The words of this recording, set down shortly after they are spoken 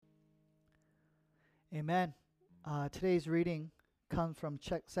Amen. Today's reading comes from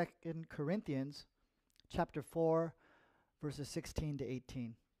 2 Corinthians chapter 4, verses 16 to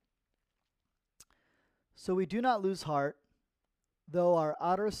 18. So we do not lose heart, though our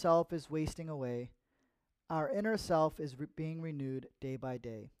outer self is wasting away, our inner self is being renewed day by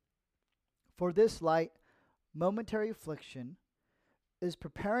day. For this light, momentary affliction is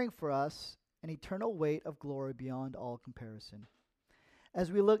preparing for us an eternal weight of glory beyond all comparison. As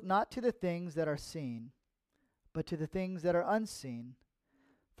we look not to the things that are seen, but to the things that are unseen.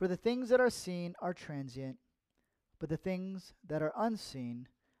 For the things that are seen are transient, but the things that are unseen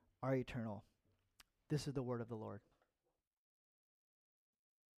are eternal. This is the word of the Lord.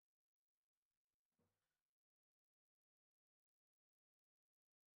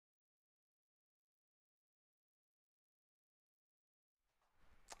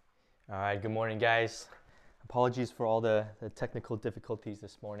 All right, good morning, guys. Apologies for all the technical difficulties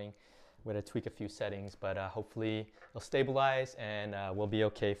this morning. We're going to tweak a few settings, but hopefully it'll stabilize and we'll be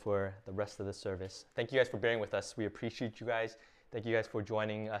okay for the rest of the service. Thank you guys for bearing with us. We appreciate you guys. Thank you guys for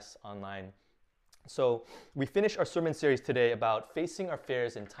joining us online. So we finished our sermon series today about facing our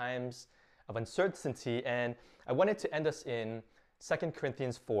fears in times of uncertainty, and I wanted to end us in 2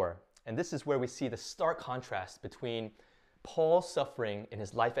 Corinthians 4. And this is where we see the stark contrast between Paul's suffering in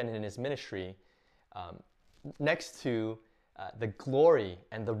his life and in his ministry next to the glory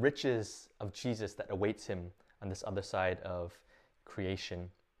and the riches of Jesus that awaits him on this other side of creation.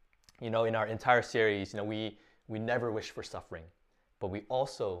 You know, in our entire series, we never wish for suffering, but we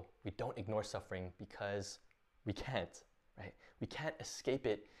don't ignore suffering because we can't, right? We can't escape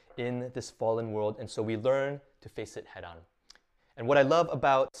it in this fallen world, and so we learn to face it head on. And what I love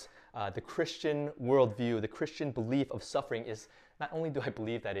about the Christian worldview, the Christian belief of suffering is not only do I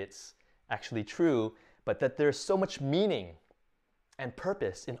believe that it's actually true, but that there's so much meaning and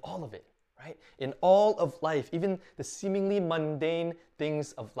purpose in all of it, right? In all of life, even the seemingly mundane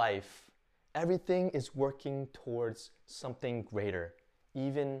things of life, everything is working towards something greater,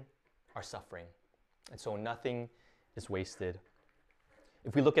 even our suffering. And so nothing is wasted.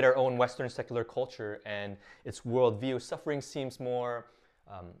 If we look at our own Western secular culture and its worldview, suffering seems more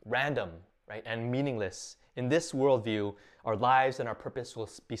random, right, and meaningless. In this worldview, our lives and our purpose will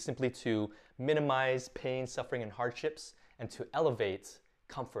be simply to minimize pain, suffering, and hardships, and to elevate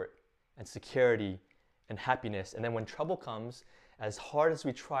comfort and security and happiness. And then when trouble comes, as hard as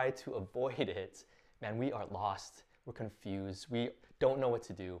we try to avoid it, man, we are lost. We're confused. We don't know what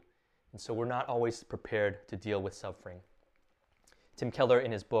to do. And so we're not always prepared to deal with suffering. Tim Keller,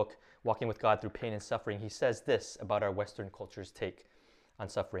 in his book, Walking with God Through Pain and Suffering, he says this about our Western culture's take on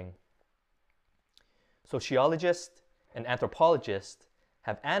suffering. Sociologists and anthropologists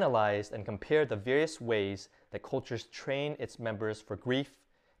have analyzed and compared the various ways that cultures train its members for grief,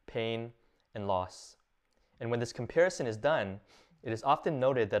 pain, and loss. And when this comparison is done, it is often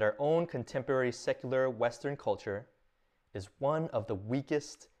noted that our own contemporary secular Western culture is one of the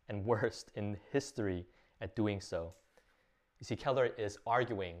weakest and worst in history at doing so. You see, Keller is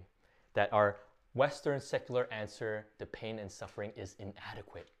arguing that our Western secular answer to pain and suffering is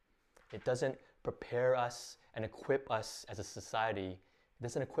inadequate. It doesn't prepare us and equip us as a society. It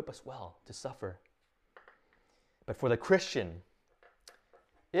doesn't equip us well to suffer. But for the Christian,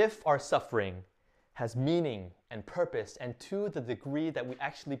 if our suffering has meaning and purpose, and to the degree that we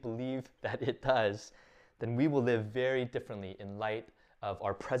actually believe that it does, then we will live very differently in light of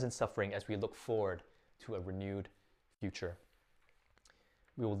our present suffering as we look forward to a renewed future.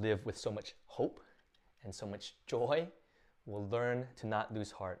 We will live with so much hope and so much joy. We'll learn to not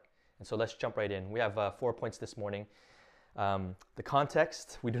lose heart. And so let's jump right in. We have 4 points this morning. The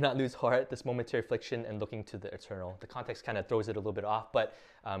context, we do not lose heart, this momentary affliction, and looking to the eternal. The context kind of throws it a little bit off, but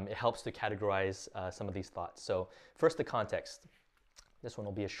it helps to categorize some of these thoughts. So first, the context. This one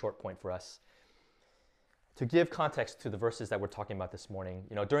will be a short point for us. To give context to the verses that we're talking about this morning,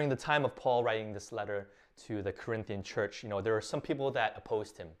 during the time of Paul writing this letter to the Corinthian church, there were some people that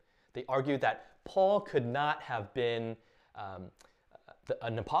opposed him. They argued that Paul could not have been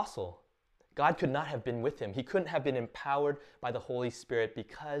an apostle. God could not have been with him. He couldn't have been empowered by the Holy Spirit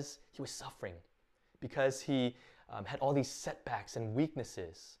because he was suffering, because he had all these setbacks and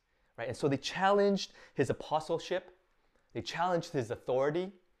weaknesses, right? And so they challenged his apostleship. They challenged his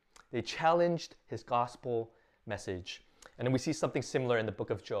authority. They challenged his gospel message. And then we see something similar in the book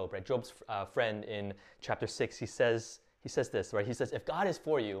of Job, right? Job's friend in chapter 6, he says this, right? He says, if God is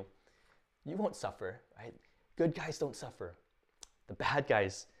for you, you won't suffer, right? Good guys don't suffer. The bad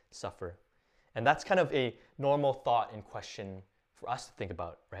guys suffer. And that's kind of a normal thought in question for us to think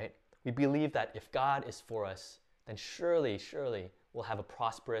about, right? We believe that if God is for us, then surely we'll have a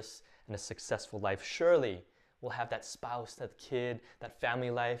prosperous and a successful life. Surely we'll have that spouse, that kid, that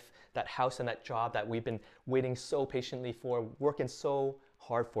family life, that house and that job that we've been waiting so patiently for, working so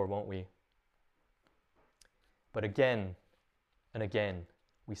hard for, won't we? But again and again,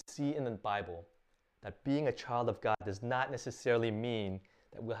 we see in the Bible that being a child of God does not necessarily mean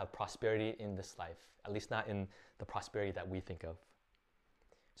that we'll have prosperity in this life, at least not in the prosperity that we think of.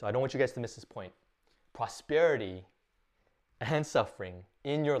 So I don't want you guys to miss this point. Prosperity and suffering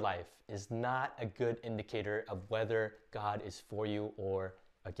in your life is not a good indicator of whether God is for you or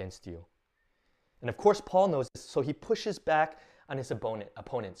against you. And of course, Paul knows this, so he pushes back on his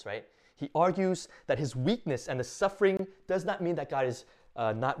opponents, right? He argues that his weakness and the suffering does not mean that God is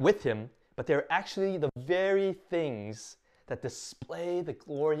not with him, but they're actually the very things that display the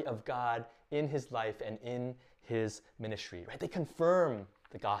glory of God in his life and in his ministry, right? They confirm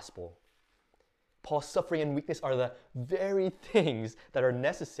the gospel. Paul's suffering and weakness are the very things that are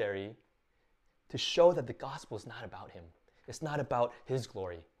necessary to show that the gospel is not about him. It's not about his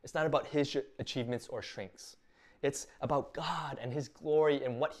glory. It's not about his achievements or strengths. It's about God and his glory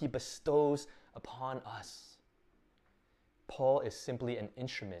and what he bestows upon us. Paul is simply an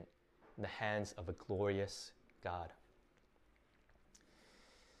instrument in the hands of a glorious God.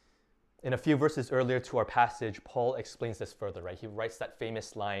 In a few verses earlier to our passage, Paul explains this further, right? He writes that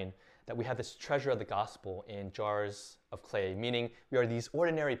famous line that we have this treasure of the gospel in jars of clay, meaning we are these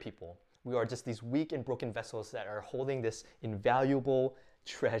ordinary people. We are just these weak and broken vessels that are holding this invaluable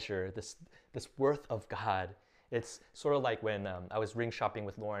treasure, this worth of God. It's sort of like when I was ring shopping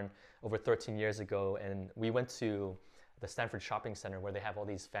with Lauren over 13 years ago, and we went to the Stanford Shopping Center where they have all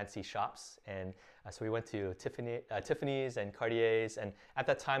these fancy shops. And so we went to Tiffany's and Cartier's. And at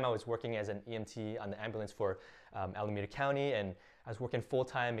that time, I was working as an EMT on the ambulance for Alameda County. And I was working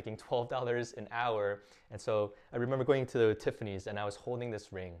full-time, making $12 an hour. And so I remember going to Tiffany's and I was holding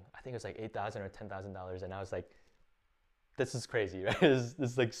this ring. I think it was like $8,000 or $10,000. And I was like, this is crazy, right? This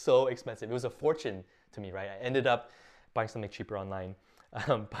is like so expensive. It was a fortune to me, right? I ended up buying something cheaper online.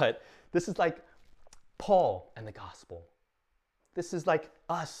 But this is like Paul and the gospel. This is like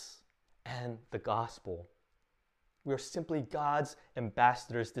us and the gospel. We are simply God's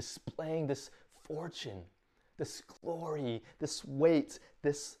ambassadors displaying this fortune, this glory, this weight,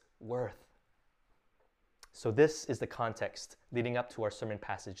 this worth. So this is the context leading up to our sermon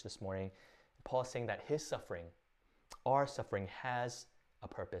passage this morning. Paul is saying that his suffering, our suffering, has a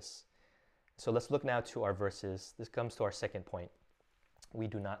purpose. So let's look now to our verses. This comes to our second point. We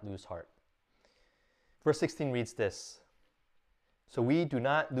do not lose heart. Verse 16 reads this: So we do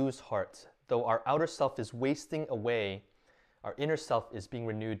not lose heart. Though our outer self is wasting away, our inner self is being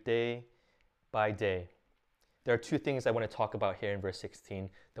renewed day by day. There are two things I want to talk about here in verse 16: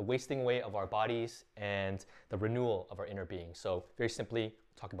 the wasting away of our bodies and the renewal of our inner being. So very simply, we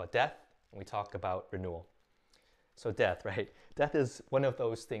talk about death and we talk about renewal. So death, right? Death is one of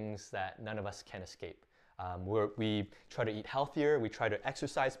those things that none of us can escape. We try to eat healthier, we try to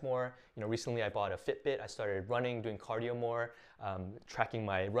exercise more. Recently I bought a Fitbit. I started running, doing cardio more, tracking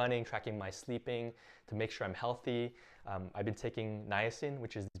my running, tracking my sleeping to make sure I'm healthy. I've been taking niacin,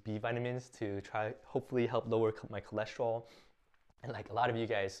 which is B vitamins, to try hopefully help lower my cholesterol. And like a lot of you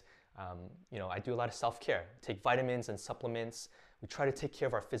guys, I do a lot of self-care. Take vitamins and supplements. We try to take care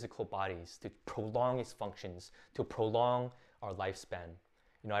of our physical bodies to prolong its functions, to prolong our lifespan.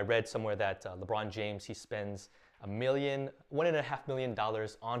 I read somewhere that LeBron James, he spends $1.5 million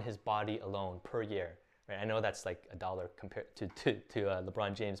on his body alone per year. Right? I know that's like $1 compared to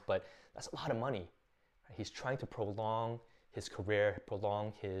LeBron James, but that's a lot of money. Right? He's trying to prolong his career,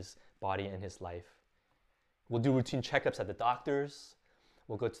 prolong his body and his life. We'll do routine checkups at the doctors.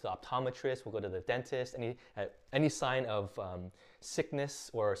 We'll go to the optometrist. We'll go to the dentist. Any sign of sickness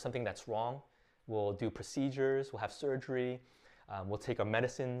or something that's wrong, we'll do procedures. We'll have surgery. We'll take our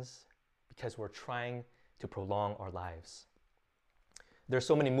medicines because we're trying to prolong our lives. There's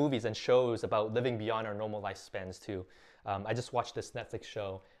so many movies and shows about living beyond our normal lifespans too. I just watched this Netflix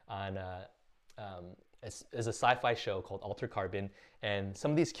show on, it's a sci-fi show called Altered Carbon, and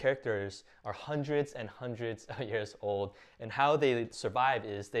some of these characters are hundreds and hundreds of years old, and how they survive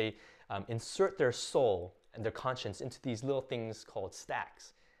is they insert their soul and their conscience into these little things called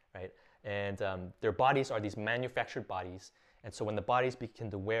stacks, right? And their bodies are these manufactured bodies. And so when the bodies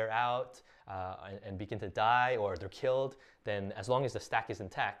begin to wear out and begin to die or they're killed, then as long as the stack is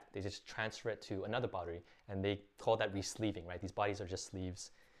intact, they just transfer it to another body. And they call that re-sleeving, right? These bodies are just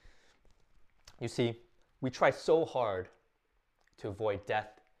sleeves. You see, we try so hard to avoid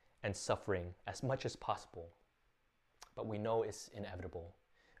death and suffering as much as possible, but we know it's inevitable.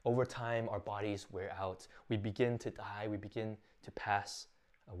 Over time, our bodies wear out. We begin to die. We begin to pass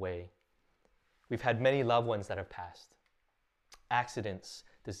away. We've had many loved ones that have passed. Accidents,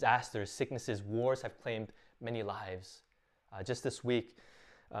 disasters, sicknesses, wars have claimed many lives. Just this week,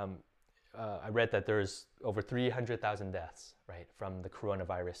 I read that there's over 300,000 deaths, right, from the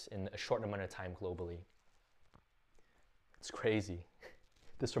coronavirus in a short amount of time globally. It's crazy.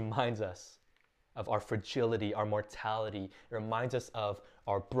 This reminds us of our fragility, our mortality. It reminds us of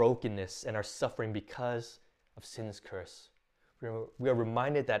our brokenness and our suffering because of sin's curse. We are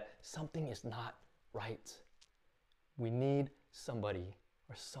reminded that something is not right. We need somebody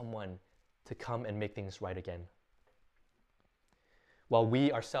or someone to come and make things right again. While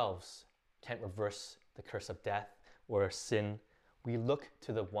we ourselves can't reverse the curse of death or sin, we look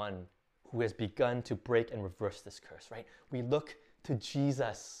to the one who has begun to break and reverse this curse, right? We look to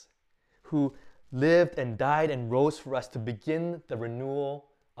Jesus, who lived and died and rose for us to begin the renewal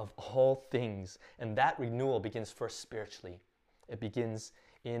of all things. And that renewal begins first spiritually. It begins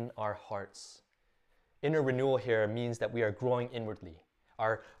in our hearts. Inner renewal here means that we are growing inwardly.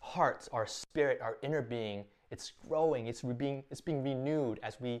 Our hearts, our spirit, our inner being, it's growing, it's being renewed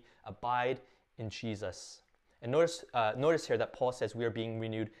as we abide in Jesus. And notice here that Paul says we are being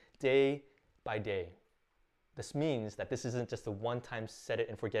renewed day by day. This means that this isn't just a one-time set it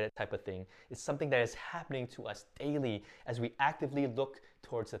and forget it type of thing. It's something that is happening to us daily as we actively look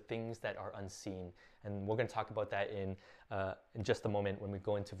towards the things that are unseen. And we're going to talk about that in just a moment when we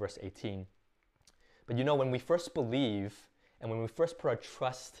go into verse 18. But when we first believe and when we first put our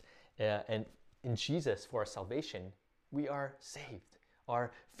trust in Jesus for our salvation, we are saved.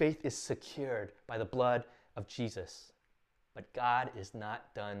 Our faith is secured by the blood of Jesus. But God is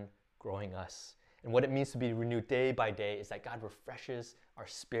not done growing us. And what it means to be renewed day by day is that God refreshes our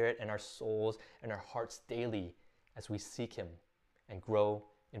spirit and our souls and our hearts daily as we seek Him and grow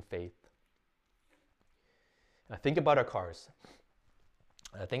in faith. Now think about our cars.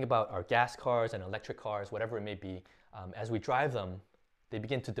 Think about our gas cars and electric cars, whatever it may be. As we drive them, they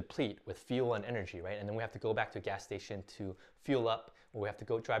begin to deplete with fuel and energy, right? And then we have to go back to a gas station to fuel up, or we have to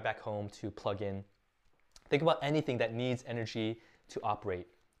go drive back home to plug in. Think about anything that needs energy to operate.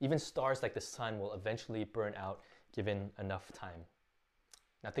 Even stars like the sun will eventually burn out given enough time.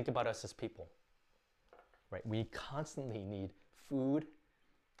 Now think about us as people, right? We constantly need food,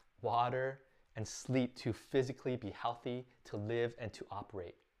 water, and sleep to physically be healthy, to live, and to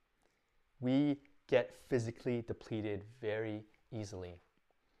operate. We get physically depleted very easily.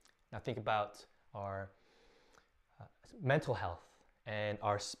 Now think about our mental health and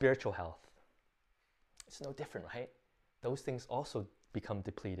our spiritual health. It's no different, right? Those things also become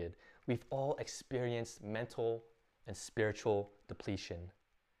depleted. We've all experienced mental and spiritual depletion.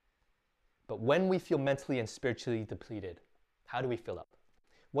 But when we feel mentally and spiritually depleted, how do we fill up?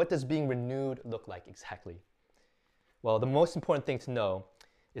 What does being renewed look like exactly? Well, the most important thing to know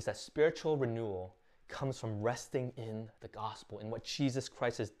is that spiritual renewal comes from resting in the gospel, in what Jesus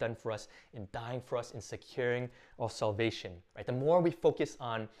Christ has done for us, in dying for us, in securing our salvation. Right? The more we focus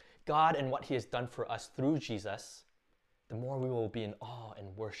on God and what He has done for us through Jesus, the more we will be in awe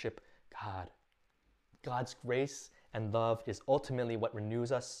and worship God. God's grace and love is ultimately what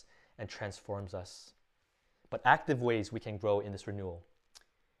renews us and transforms us. But active ways we can grow in this renewal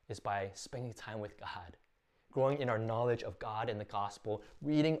is by spending time with God, growing in our knowledge of God and the gospel,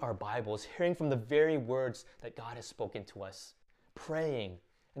 reading our Bibles, hearing from the very words that God has spoken to us, praying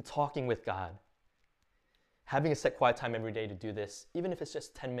and talking with God. Having a set quiet time every day to do this, even if it's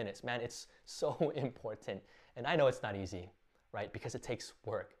just 10 minutes, man, it's so important. And I know it's not easy, right? Because it takes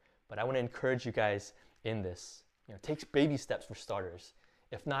work. But I want to encourage you guys in this. Take baby steps for starters.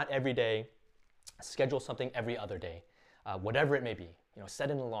 If not every day, schedule something every other day. Whatever it may be.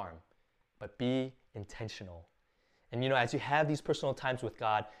 Set an alarm. But be intentional. And as you have these personal times with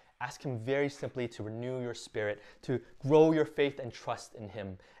God, ask Him very simply to renew your spirit, to grow your faith and trust in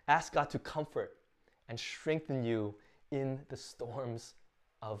Him. Ask God to comfort and strengthen you in the storms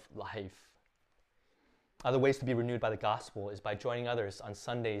of life. Other ways to be renewed by the gospel is by joining others on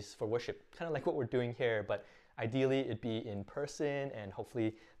Sundays for worship, kind of like what we're doing here, but ideally it'd be in person, and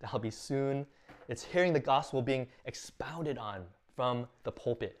hopefully that'll be soon. It's hearing the gospel being expounded on from the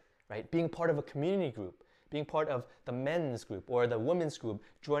pulpit, right? Being part of a community group, being part of the men's group or the women's group,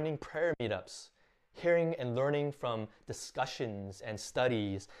 joining prayer meetups, hearing and learning from discussions and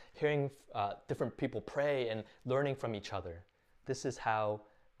studies, hearing different people pray and learning from each other. This is how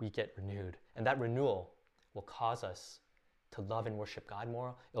we get renewed. And that renewal will cause us to love and worship God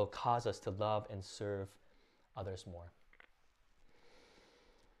more. It will cause us to love and serve others more.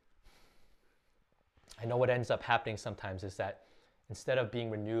 I know what ends up happening sometimes is that Instead of being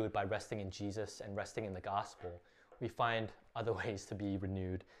renewed by resting in Jesus and resting in the gospel, we find other ways to be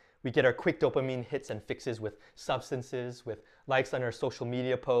renewed. We get our quick dopamine hits and fixes with substances, with likes on our social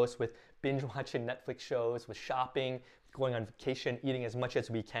media posts, with binge watching Netflix shows, with shopping, going on vacation, eating as much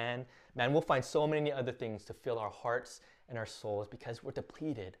as we can. Man, we'll find so many other things to fill our hearts and our souls because we're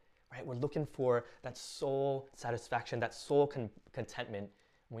depleted, right? We're looking for that soul satisfaction, that soul contentment,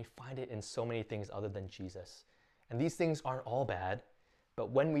 and we find it in so many things other than Jesus. And these things aren't all bad, but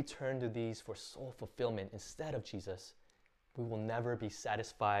when we turn to these for soul fulfillment instead of Jesus, we will never be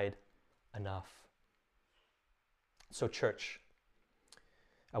satisfied enough. So church,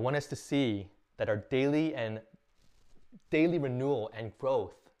 I want us to see that our daily renewal and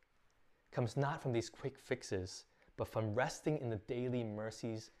growth comes not from these quick fixes, but from resting in the daily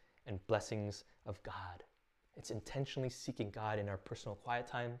mercies and blessings of God. It's intentionally seeking God in our personal quiet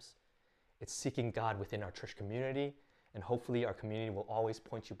times. It's seeking God within our church community, and hopefully our community will always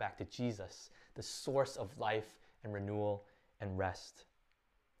point you back to Jesus, the source of life and renewal and rest.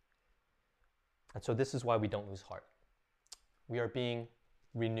 And so this is why we don't lose heart. We are being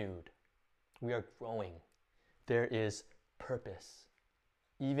renewed. We are growing. There is purpose.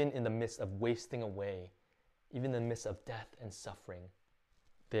 Even in the midst of wasting away, even in the midst of death and suffering,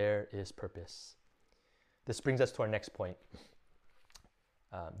 there is purpose. This brings us to our next point.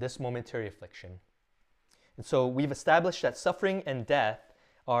 This momentary affliction. And so we've established that suffering and death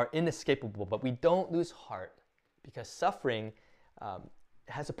are inescapable, but we don't lose heart because suffering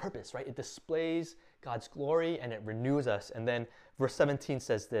has a purpose, right? It displays God's glory and it renews us. And then verse 17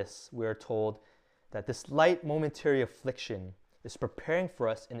 says this, we're told that this light momentary affliction is preparing for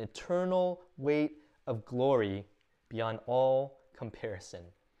us an eternal weight of glory beyond all comparison.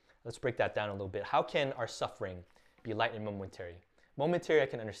 Let's break that down a little bit. How can our suffering be light and momentary? Momentary I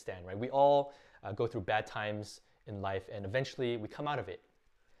can understand, right? We all go through bad times in life and eventually we come out of it.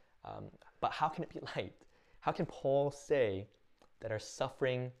 But how can it be light? How can Paul say that our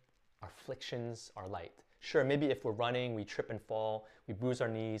suffering, our afflictions are light? Sure, maybe if we're running, we trip and fall, we bruise our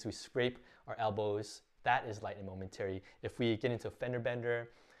knees, we scrape our elbows, that is light and momentary. If we get into a fender bender,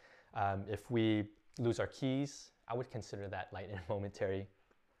 if we lose our keys, I would consider that light and momentary.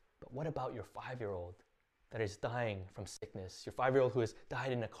 But what about your 5-year-old that is dying from sickness? Your 5-year-old who has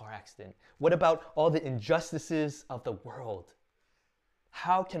died in a car accident? What about all the injustices of the world?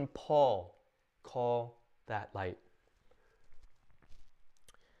 How can Paul call that light?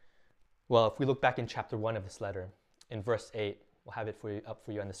 Well, if we look back in chapter 1 of this letter, in verse 8, we'll have it up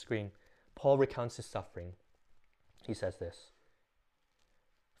for you on the screen. Paul recounts his suffering. He says this,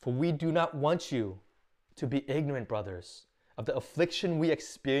 "For we do not want you to be ignorant, brothers, of the affliction we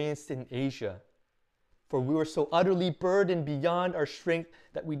experienced in Asia. For we were so utterly burdened beyond our strength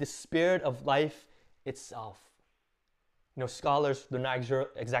that we despaired of life itself." You know, scholars, they're not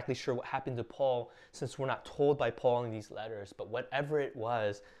exactly sure what happened to Paul since we're not told by Paul in these letters. But whatever it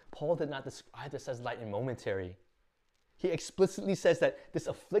was, Paul did not describe this as light and momentary. He explicitly says that this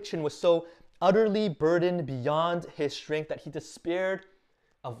affliction was so utterly burdened beyond his strength that he despaired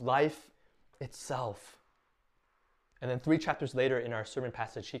of life itself. And then 3 chapters later in our sermon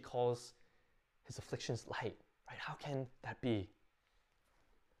passage, he calls his afflictions light, right? How can that be?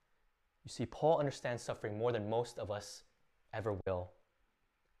 You see, Paul understands suffering more than most of us ever will.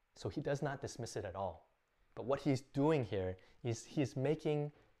 So he does not dismiss it at all. But what he's doing here is he's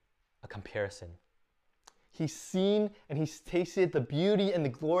making a comparison. He's seen and he's tasted the beauty and the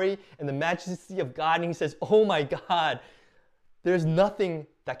glory and the majesty of God, and he says, oh my God, there's nothing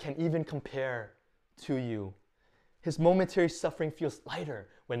that can even compare to you. His momentary suffering feels lighter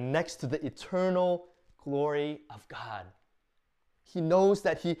when next to the eternal glory of God. He knows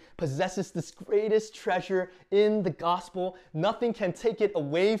that he possesses this greatest treasure in the gospel. Nothing can take it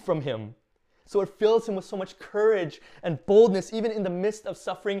away from him. So it fills him with so much courage and boldness, even in the midst of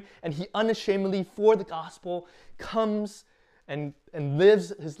suffering, and he unashamedly, for the gospel, comes and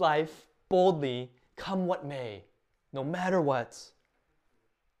lives his life boldly, come what may, no matter what.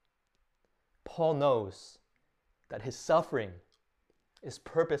 Paul knows that his suffering is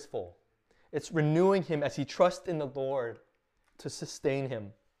purposeful. It's renewing him as he trusts in the Lord to sustain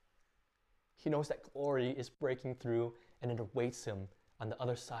him. He knows that glory is breaking through and it awaits him on the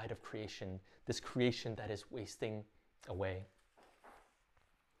other side of creation, this creation that is wasting away.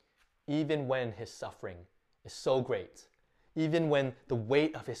 Even when his suffering is so great, even when the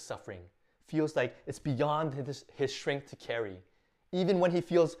weight of his suffering feels like it's beyond his strength to carry, even when he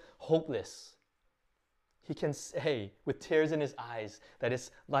feels hopeless, he can say with tears in his eyes that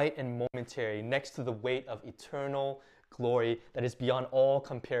it's light and momentary next to the weight of eternal glory that is beyond all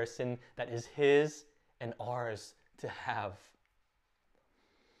comparison, that is his and ours to have.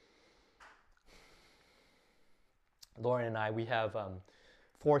 Lauren and I, we have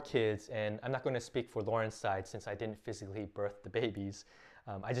 4 kids, and I'm not going to speak for Lauren's side since I didn't physically birth the babies.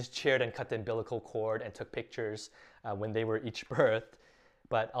 I just cheered and cut the umbilical cord and took pictures when they were each birthed.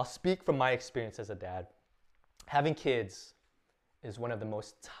 But I'll speak from my experience as a dad. Having kids is one of the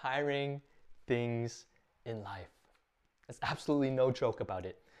most tiring things in life. There's absolutely no joke about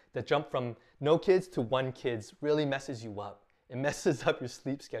it. The jump from no kids to 1 kid really messes you up. It messes up your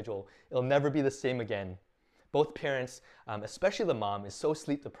sleep schedule. It'll never be the same again. Both parents, especially the mom, is so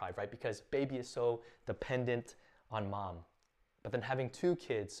sleep deprived, right? Because baby is so dependent on mom. But then having 2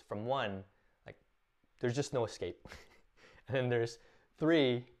 kids from 1, like, there's just no escape. And then there's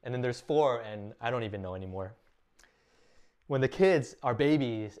 3, and then there's 4, and I don't even know anymore. When the kids are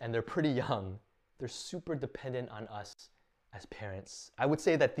babies and they're pretty young, they're super dependent on us as parents. I would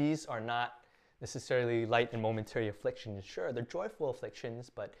say that these are not necessarily light and momentary afflictions. Sure, they're joyful afflictions,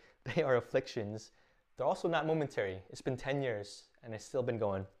 but they are afflictions. They're also not momentary. It's been 10 years, and it's still been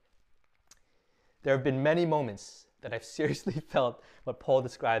going. There have been many moments that I've seriously felt what Paul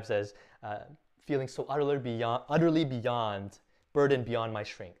describes as feeling so utterly beyond, burdened beyond my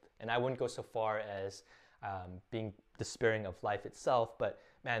strength. And I wouldn't go so far as being despairing of life itself, but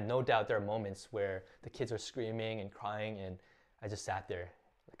man, no doubt there are moments where the kids are screaming and crying, and I just sat there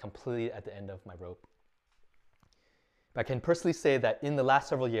completely at the end of my rope. But I can personally say that in the last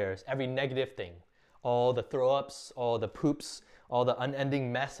several years, every negative thing, all the throw-ups, all the poops, all the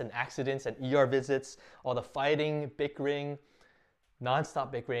unending mess and accidents and ER visits, all the fighting, bickering,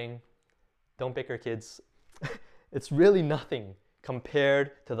 non-stop bickering, don't bicker, kids. It's really nothing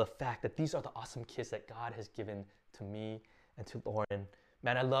compared to the fact that these are the awesome kids that God has given to me and to Lauren.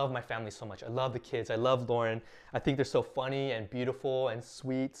 Man, I love my family so much. I love the kids. I love Lauren. I think they're so funny and beautiful and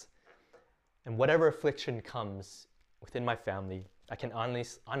sweet. And whatever affliction comes within my family, I can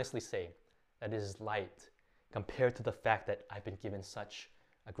honestly say that it is light compared to the fact that I've been given such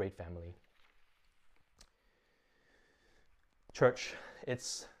a great family. Church,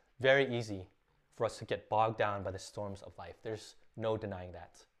 it's very easy for us to get bogged down by the storms of life. There's no denying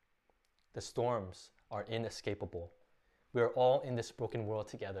that. The storms are inescapable. We are all in this broken world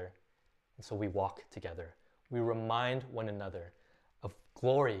together, and so we walk together. We remind one another of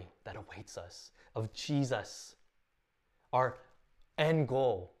glory that awaits us, of Jesus, our end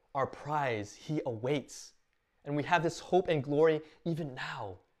goal, our prize. He awaits. And we have this hope and glory even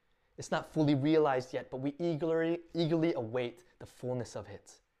now. It's not fully realized yet, but we eagerly await the fullness of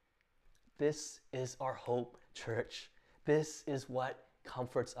it. This is our hope, church. This is what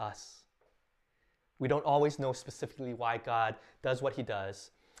comforts us. We don't always know specifically why God does what he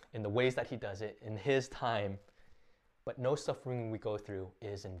does in the ways that he does it in his time, but no suffering we go through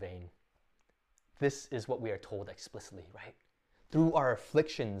is in vain. This is what we are told explicitly, right? Through our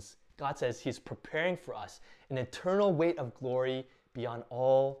afflictions, God says he's preparing for us an eternal weight of glory beyond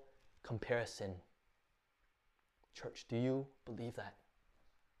all comparison. Church, do you believe that?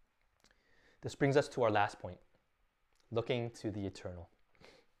 This brings us to our last point, looking to the eternal.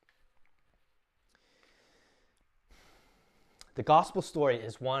 The gospel story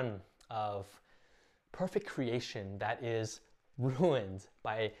is one of perfect creation that is ruined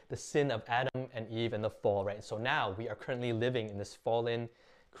by the sin of Adam and Eve and the fall, right? So now we are currently living in this fallen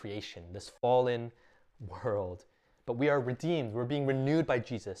creation, this fallen world. But we are redeemed. We're being renewed by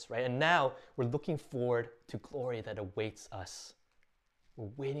Jesus, right? And now we're looking forward to glory that awaits us. We're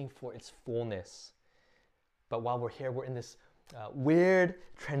waiting for its fullness. But while we're here, we're in this weird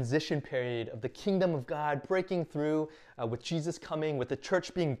transition period of the kingdom of God breaking through with Jesus coming, with the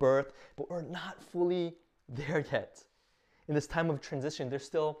church being birthed, but we're not fully there yet. In this time of transition, there's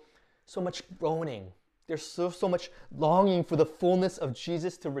still so much groaning. There's so much longing for the fullness of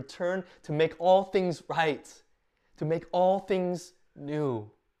Jesus to return, to make all things right, to make all things new.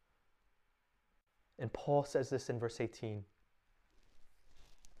 And Paul says this in verse 18.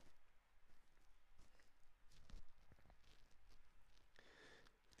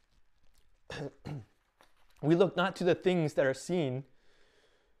 We look not to the things that are seen,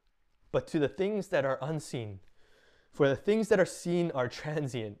 but to the things that are unseen. For the things that are seen are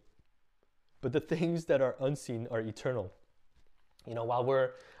transient, but the things that are unseen are eternal. You know, while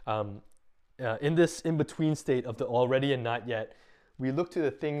we're in this in-between state of the already and not yet, we look to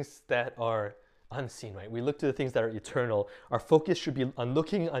the things that are unseen, right? We look to the things that are eternal. Our focus should be on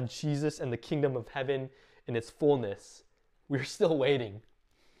looking on Jesus and the kingdom of heaven in its fullness. We're still waiting.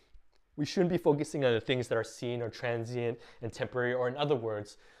 We shouldn't be focusing on the things that are seen or transient and temporary, or in other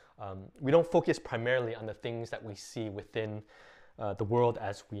words, we don't focus primarily on the things that we see within the world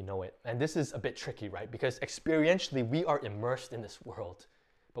as we know it. And this is a bit tricky, right? Because experientially, we are immersed in this world,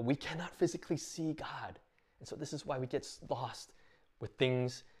 but we cannot physically see God. And so this is why we get lost with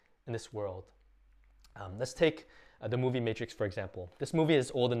things in this world. Let's take the movie Matrix, for example. This movie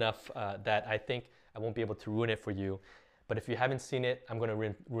is old enough that I think I won't be able to ruin it for you. But if you haven't seen it, I'm going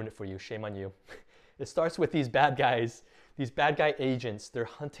to ruin it for you. Shame on you. It starts with these bad guys, these bad guy agents. They're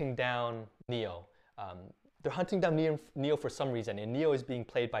hunting down Neo. They're hunting down Neo for some reason, and Neo is being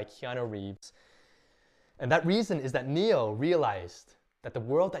played by Keanu Reeves. And that reason is that Neo realized that the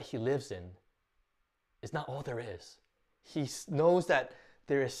world that he lives in is not all there is. He knows that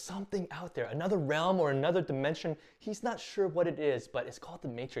there is something out there, another realm or another dimension. He's not sure what it is, but it's called the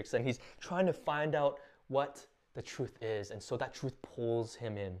Matrix, and he's trying to find out what the truth is, and so that truth pulls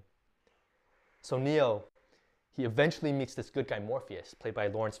him in. So Neo, he eventually meets this good guy Morpheus, played by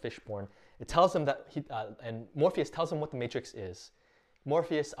Lawrence Fishburne. It tells him that and Morpheus tells him what the Matrix is.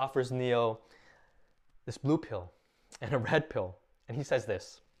 Morpheus offers Neo this blue pill and a red pill, and he says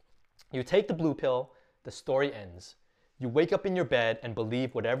this: you take the blue pill, the story ends. You wake up in your bed and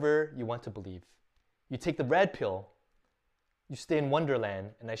believe whatever you want to believe. You take the red pill, you stay in Wonderland,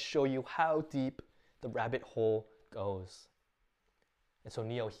 and I show you how deep the rabbit hole goes. And so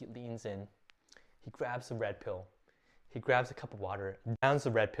Neo, he leans in, he grabs the red pill, he grabs a cup of water, downs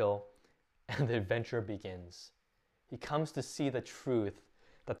the red pill, and the adventure begins. He comes to see the truth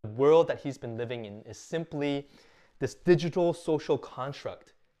that the world that he's been living in is simply this digital social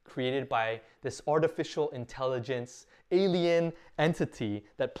construct created by this artificial intelligence, alien entity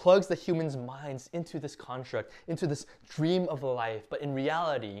that plugs the humans' minds into this construct, into this dream of a life. But in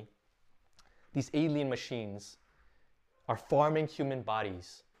reality, these alien machines are farming human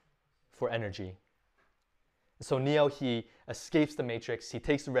bodies for energy. So Neo, he escapes the Matrix, he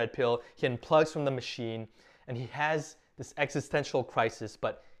takes the red pill, he unplugs from the machine, and he has this existential crisis,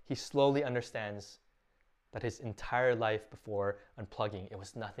 but he slowly understands that his entire life before unplugging, it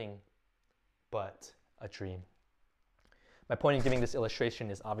was nothing but a dream. My point in giving this illustration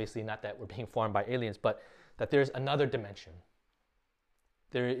is obviously not that we're being farmed by aliens, but that there's another dimension.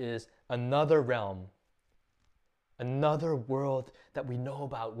 There is another realm, another world that we know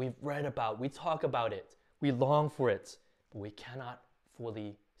about, we've read about, we talk about it, we long for it, but we cannot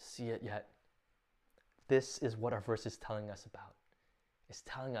fully see it yet. This is what our verse is telling us about. It's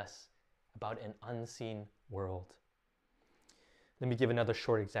telling us about an unseen world. Let me give another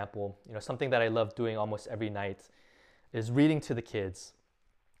short example. Something that I love doing almost every night is reading to the kids.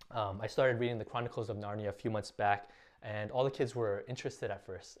 I started reading the Chronicles of Narnia a few months back, and all the kids were interested at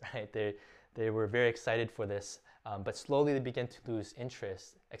first, right? They were very excited for this, but slowly they began to lose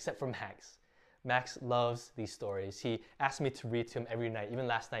interest, except for Max. Max loves these stories. He asked me to read to him every night. Even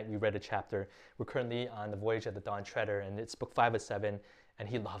last night we read a chapter. We're currently on the Voyage of the Dawn Treader, and it's book 5 of 7, and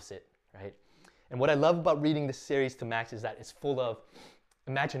he loves it, right? And what I love about reading this series to Max is that it's full of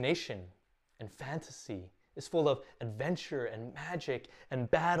imagination and fantasy. It's full of adventure and magic and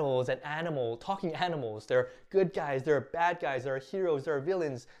battles and talking animals. There are good guys, there are bad guys, there are heroes, there are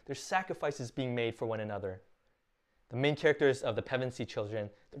villains. There's sacrifices being made for one another. The main characters of the Pevensey children,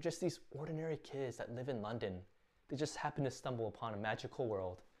 they're just these ordinary kids that live in London. They just happen to stumble upon a magical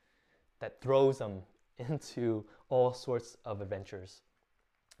world that throws them into all sorts of adventures.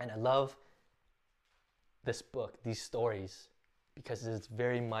 And I love this book, these stories, because it is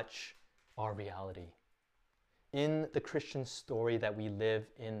very much our reality. In the Christian story that we live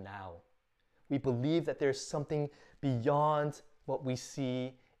in now, we believe that there's something beyond what we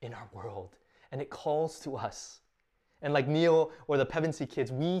see in our world, and it calls to us. And like Neo or the Pevensey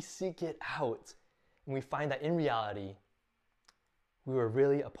kids, we seek it out, and we find that in reality, we were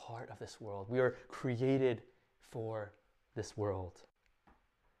really a part of this world. We were created for this world.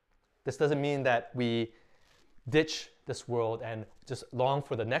 This doesn't mean that we ditch this world and just long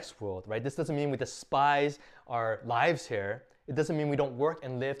for the next world, right? This doesn't mean we despise our lives here. It doesn't mean we don't work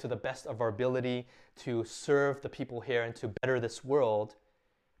and live to the best of our ability to serve the people here and to better this world.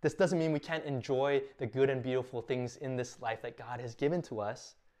 This doesn't mean we can't enjoy the good and beautiful things in this life that God has given to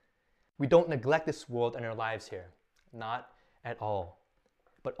us. We don't neglect this world and our lives here. Not at all.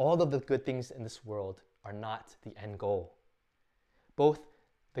 But all of the good things in this world are not the end goal. Both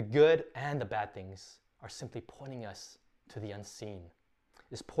the good and the bad things are simply pointing us to the unseen.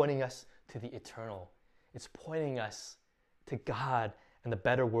 It's pointing us to the eternal. It's pointing us to God and the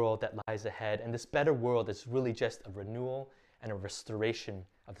better world that lies ahead. And this better world is really just a renewal and a restoration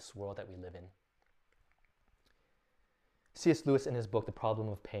of this world that we live in. C.S. Lewis, in his book, The Problem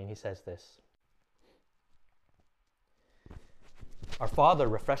of Pain, he says this: our Father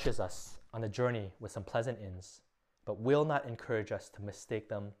refreshes us on the journey with some pleasant inns, but will not encourage us to mistake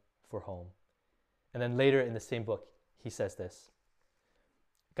them for home. And then later in the same book, he says this: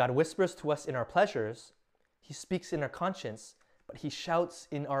 God whispers to us in our pleasures, He speaks in our conscience, but he shouts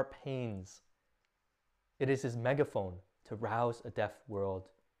in our pains. It is his megaphone to rouse a deaf world.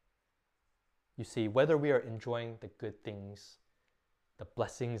 You see, whether we are enjoying the good things, the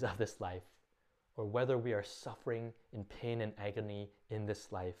blessings of this life, or whether we are suffering in pain and agony in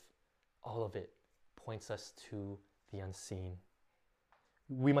this life, all of it points us to the unseen.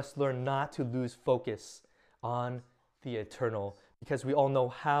 We must learn not to lose focus on the eternal, because we all know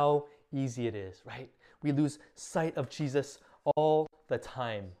how easy it is, right? We lose sight of Jesus all the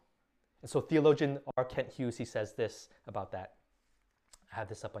time. And so theologian R. Kent Hughes, he says this about that. I have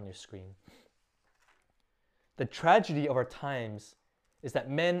this up on your screen. The tragedy of our times is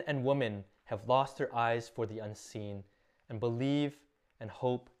that men and women have lost their eyes for the unseen and believe and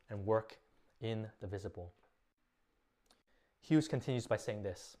hope and work in the visible. Hughes continues by saying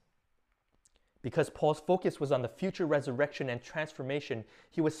this. Because Paul's focus was on the future resurrection and transformation,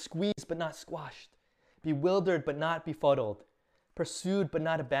 he was squeezed but not squashed, bewildered but not befuddled, pursued but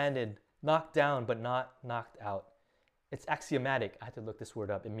not abandoned, knocked down but not knocked out. It's axiomatic. I had to look this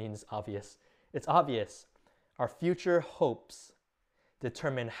word up. It means obvious. It's obvious. Our future hopes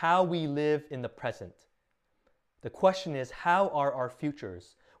determine how we live in the present. The question is, how are our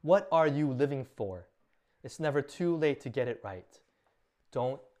futures? What are you living for? It's never too late to get it right.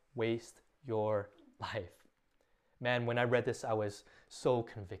 Don't waste your life. Man, when I read this, I was so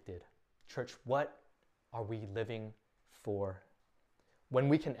convicted. Church, what are we living for? When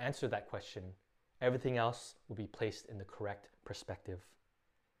we can answer that question, everything else will be placed in the correct perspective.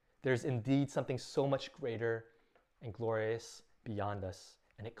 There's indeed something so much greater and glorious beyond us,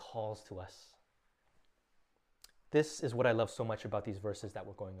 and it calls to us. This is what I love so much about these verses that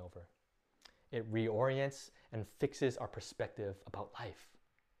we're going over. It reorients and fixes our perspective about life,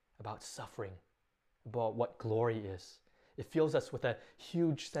 about suffering, about what glory is. It fills us with a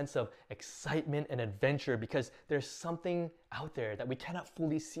huge sense of excitement and adventure because there's something out there that we cannot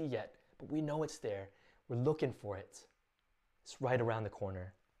fully see yet, but we know it's there. We're looking for it. It's right around the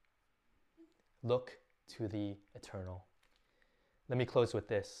corner. Look to the eternal. Let me close with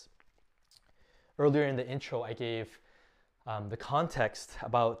this. Earlier in the intro, I gave the context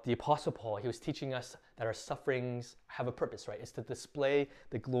about the Apostle Paul. He was teaching us that our sufferings have a purpose, right? It's to display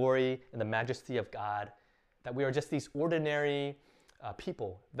the glory and the majesty of God, that we are just these ordinary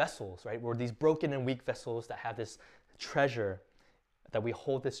people, vessels, right? We're these broken and weak vessels that have this treasure, that we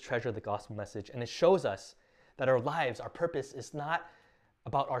hold this treasure, the gospel message. And it shows us that our lives, our purpose is not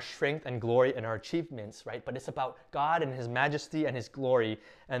about our strength and glory and our achievements, right? But it's about God and his majesty and his glory.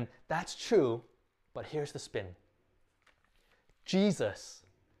 And that's true, but here's the spin. Jesus,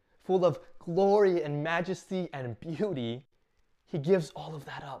 full of glory and majesty and beauty, he gives all of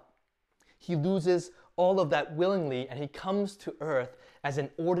that up. He loses all of that willingly, and he comes to earth as an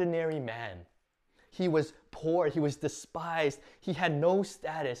ordinary man. He was poor, he was despised, he had no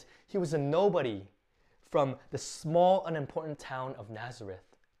status, he was a nobody from the small, unimportant town of Nazareth.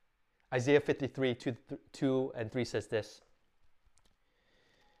 Isaiah 53, 2 and 3 says this.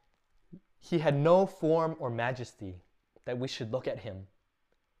 He had no form or majesty that we should look at him,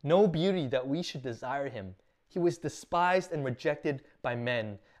 no beauty that we should desire him. He was despised and rejected by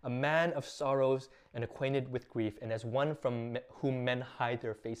men, a man of sorrows and acquainted with grief, and as one from whom men hide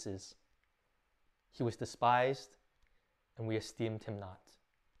their faces. He was despised, and we esteemed him not.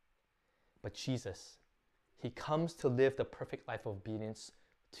 But Jesus, he comes to live the perfect life of obedience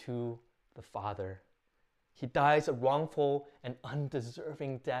to the Father. He dies a wrongful and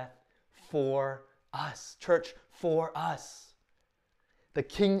undeserving death for us. Church, for us. The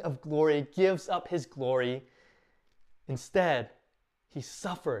King of glory gives up his glory. Instead, he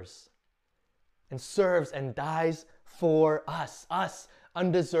suffers and serves and dies for us,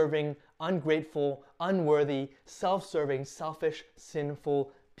 undeserving, ungrateful, unworthy, self-serving, selfish,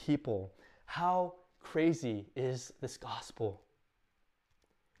 sinful people. How crazy is this gospel?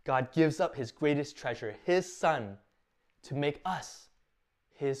 God gives up his greatest treasure, his Son, to make us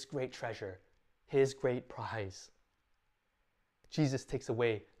his great treasure, his great prize. Jesus takes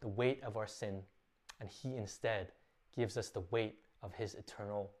away the weight of our sin, and he instead gives us the weight of his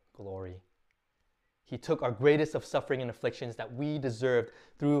eternal glory. He took our greatest of suffering and afflictions that we deserved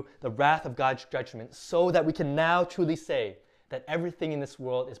through the wrath of God's judgment, so that we can now truly say that everything in this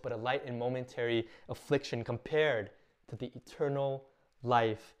world is but a light and momentary affliction compared to the eternal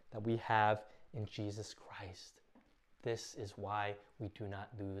life that we have in Jesus Christ. This is why we do not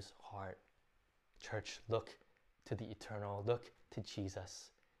lose heart. Church, look to the eternal. Look to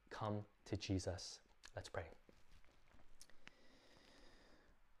Jesus. Come to Jesus. Let's pray.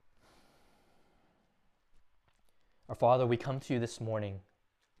 Our Father, we come to you this morning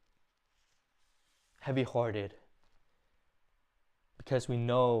heavy-hearted because we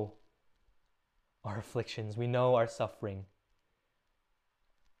know our afflictions, we know our suffering.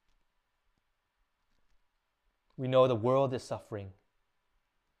 We know the world is suffering.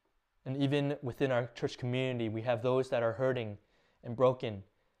 And even within our church community, we have those that are hurting and broken.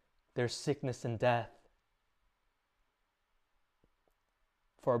 There's sickness and death.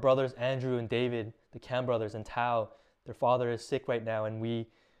 For our brothers Andrew and David, the Cam brothers, and Tao, their father is sick right now, and we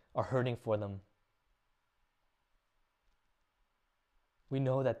are hurting for them. We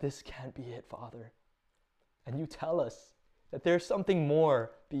know that this can't be it, Father. And you tell us that there's something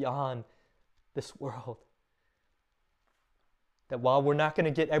more beyond this world. That while we're not going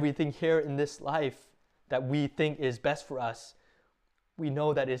to get everything here in this life that we think is best for us, we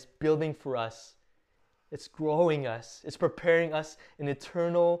know that it's building for us. It's growing us. It's preparing us an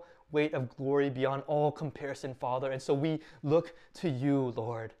eternal weight of glory beyond all comparison, Father. And so we look to you,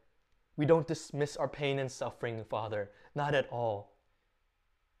 Lord. We don't dismiss our pain and suffering, Father. Not at all.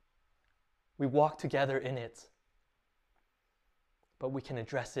 We walk together in it. But we can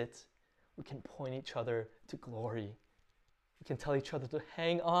address it. We can point each other to glory. We can tell each other to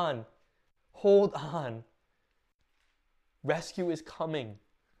hang on. Hold on. Rescue is coming.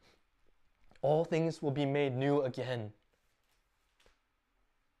 All things will be made new again.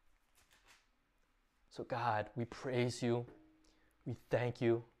 So God, we praise you. We thank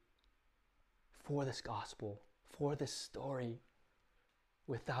you for this gospel, for this story.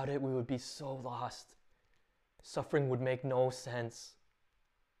 Without it, we would be so lost. Suffering would make no sense.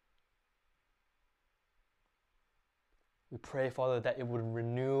 We pray, Father, that it would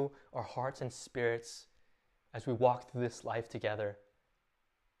renew our hearts and spirits as we walk through this life together.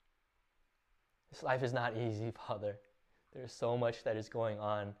 This life is not easy, Father. There's so much that is going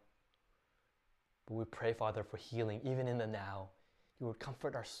on. But we pray, Father, for healing, even in the now. You would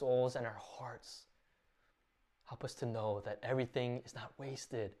comfort our souls and our hearts. Help us to know that everything is not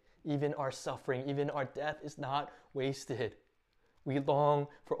wasted. Even our suffering, even our death is not wasted. We long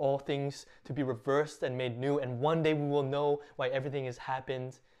for all things to be reversed and made new, and one day we will know why everything has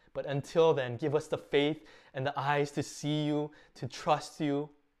happened. But until then, give us the faith and the eyes to see you, to trust you,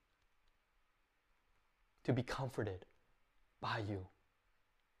 to be comforted by you.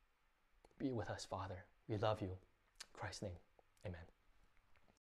 Be with us, Father. We love you. In Christ's name, amen.